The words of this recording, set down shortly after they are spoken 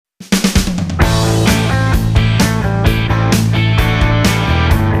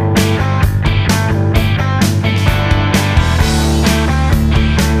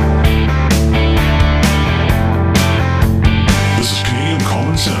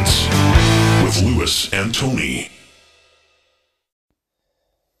Tony.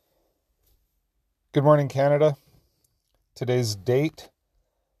 Good morning, Canada. Today's date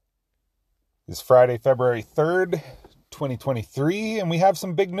is Friday, February 3rd, 2023, and we have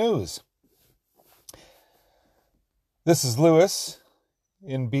some big news. This is Lewis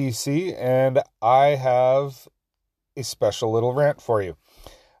in BC, and I have a special little rant for you.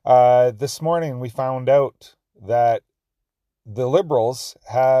 This morning, we found out that the Liberals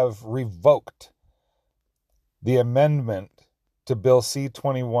have revoked the amendment to Bill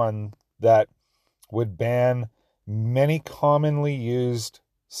C-21 that would ban many commonly used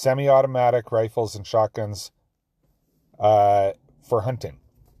semi-automatic rifles and shotguns for hunting.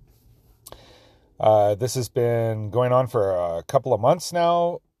 This has been going on for a couple of months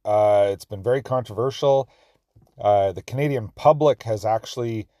now. It's been very controversial. The Canadian public has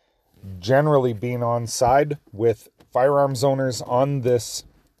actually generally been on side with firearms owners on this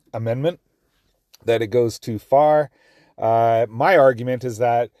amendment, that it goes too far. My argument is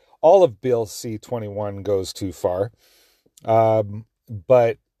that all of Bill C-21 goes too far.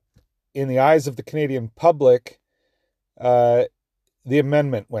 But in the eyes of the Canadian public, the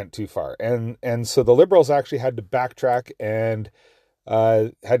amendment went too far. And so the Liberals actually had to backtrack and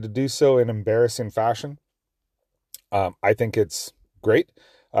had to do so in embarrassing fashion. I think it's great.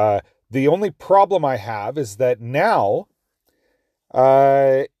 The only problem I have is that now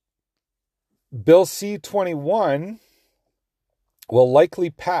Bill C-21 will likely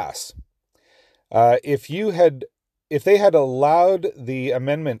pass. If they had allowed the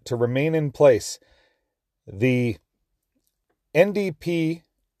amendment to remain in place, the NDP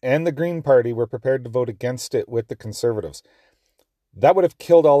and the Green Party were prepared to vote against it with the Conservatives. That would have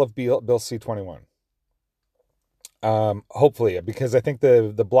killed all of Bill C-21. Hopefully, because I think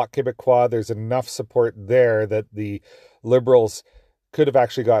the Bloc Québécois, there's enough support there that the Liberals could have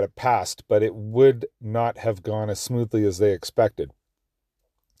actually got it passed, but it would not have gone as smoothly as they expected.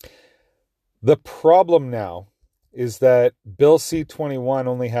 The problem now is that Bill C-21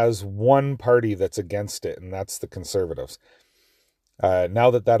 only has one party that's against it, and that's the Conservatives. Now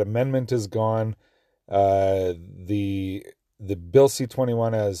that amendment is gone, the Bill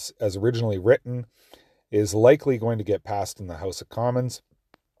C-21 as originally written is likely going to get passed in the House of Commons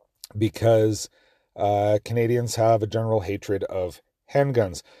because Canadians have a general hatred of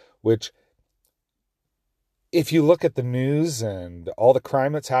handguns, which, if you look at the news and all the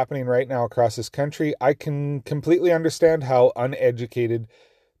crime that's happening right now across this country, I can completely understand how uneducated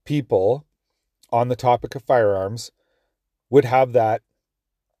people on the topic of firearms would have that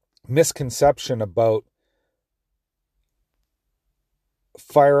misconception about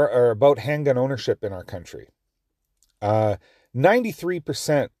about handgun ownership in our country.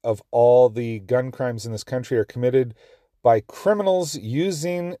 93% of all the gun crimes in this country are committed by criminals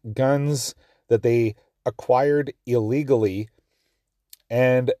using guns that they acquired illegally,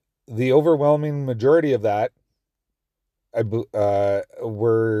 and the overwhelming majority of that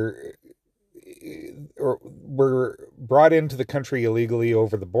were brought into the country illegally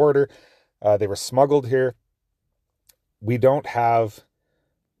over the border. They were smuggled here. We don't have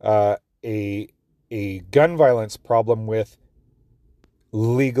a gun violence problem with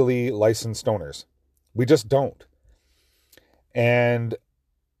legally licensed owners. We just don't. And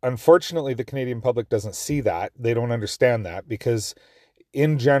unfortunately, the Canadian public doesn't see that. They don't understand that because,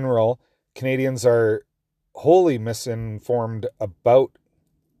 in general, Canadians are wholly misinformed about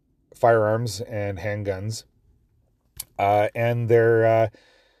firearms and handguns and their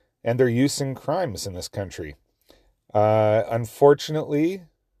use in crimes in this country. Unfortunately,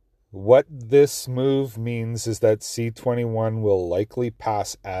 what this move means is that C-21 will likely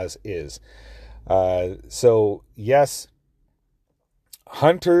pass as is. So, yes,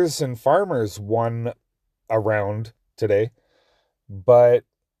 hunters and farmers won a round today, but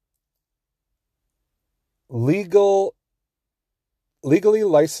legally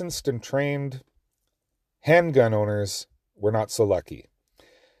licensed and trained handgun owners were not so lucky.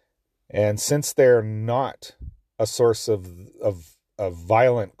 And since they're not a source of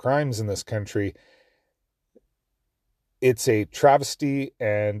violent crimes in this country, it's a travesty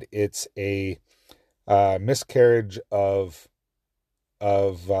and it's a miscarriage of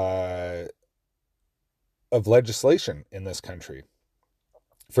legislation in this country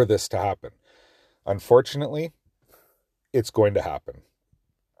for this to happen. Unfortunately, it's going to happen.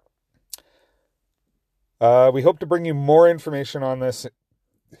 We hope to bring you more information on this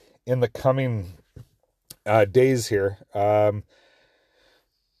in the coming days here.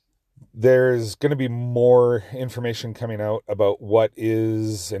 There's going to be more information coming out about what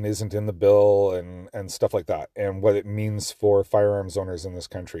is and isn't in the bill and stuff like that, and what it means for firearms owners in this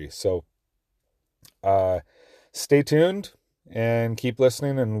country. So Stay tuned and keep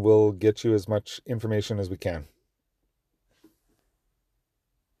listening, and we'll get you as much information as we can.